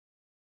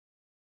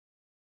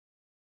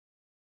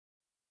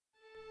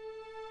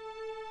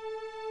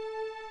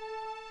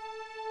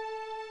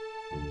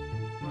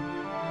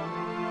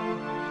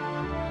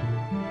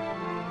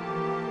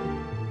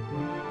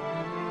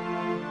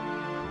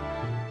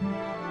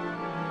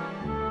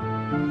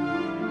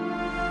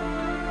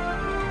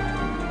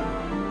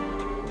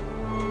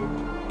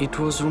It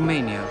was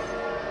Romania,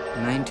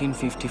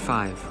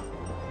 1955,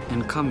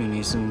 and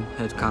communism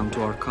had come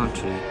to our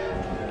country.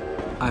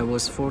 I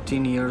was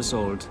 14 years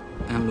old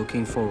and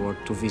looking forward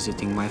to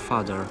visiting my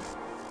father.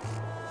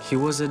 He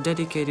was a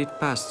dedicated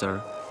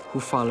pastor who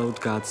followed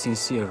God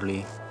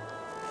sincerely.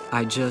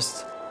 I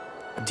just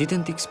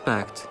didn't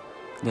expect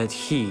that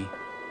he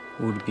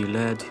would be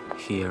led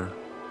here.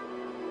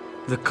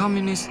 The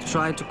communists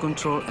tried to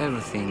control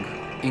everything,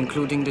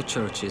 including the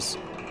churches.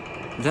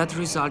 That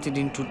resulted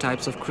in two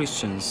types of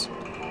Christians: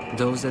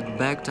 those that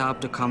backed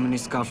up the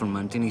communist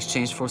government in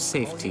exchange for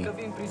safety,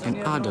 and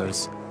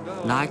others,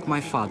 like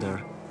my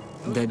father,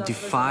 that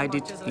defied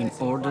it in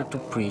order to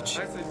preach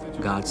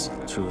God's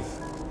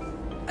truth.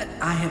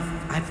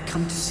 I've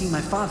come to see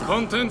my father.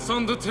 Contents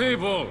on the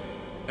table.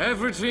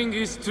 Everything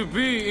is to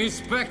be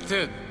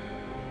inspected.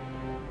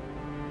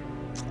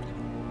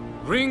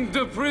 Bring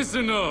the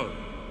prisoner.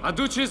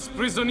 Aduceți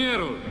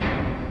prizonierul.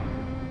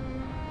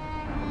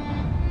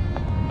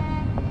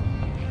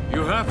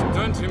 You have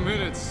 20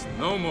 minutes,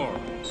 no more.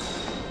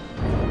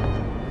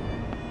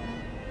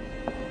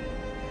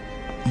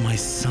 My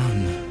son.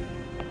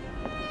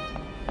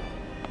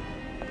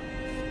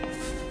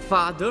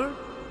 Father?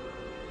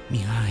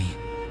 Mihai,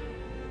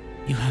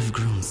 you have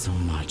grown so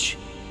much.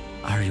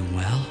 Are you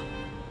well?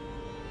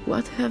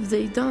 What have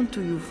they done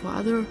to you,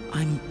 Father?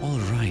 I'm all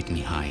right,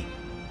 Mihai.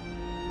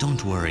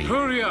 Don't worry.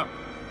 Hurry up!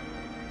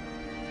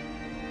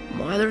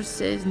 Mother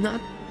says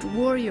not to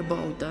worry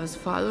about us,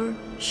 Father.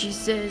 She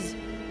says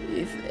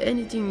if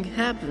anything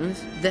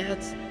happens,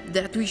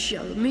 that we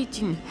shall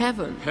meet in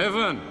heaven.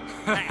 Heaven?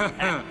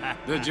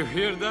 Did you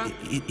hear that?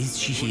 Is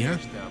she here?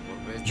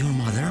 Your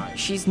mother?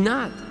 She's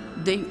not.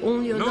 They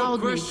only allowed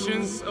No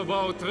questions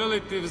about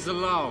relatives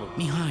allowed.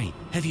 Mihai,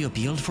 have you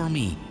appealed for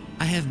me?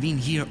 I have been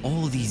here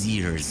all these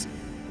years,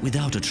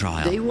 without a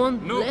trial. They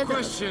won't No let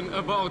question us.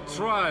 about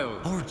trial.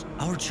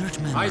 Our church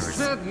members. I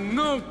said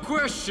no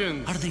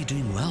questions. Are they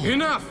doing well?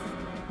 Enough!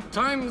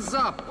 Time's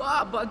up.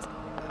 But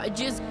I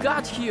just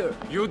got here.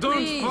 You don't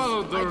Please,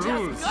 follow the I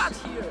rules. just got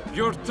here.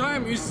 Your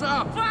time is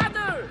up.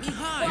 Father!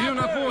 Vino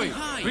înapoi.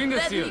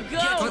 Prindeți-l. Let me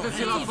go.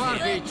 Scoateți-l afară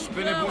de aici,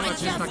 pe nebunul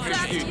acesta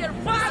creștin.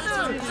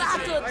 Father!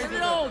 Father!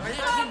 No!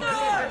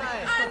 Father!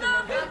 I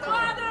love you,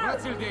 Father!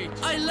 Luați-l de aici.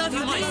 I love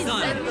you, my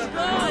son. Let me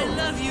go. I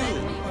love you.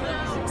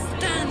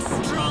 Stand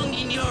strong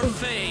in your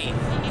faith.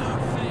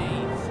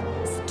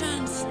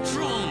 Stand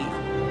strong.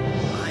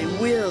 I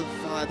will,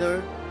 Father.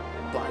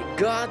 By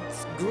God's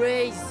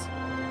grace,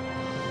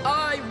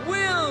 I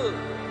will!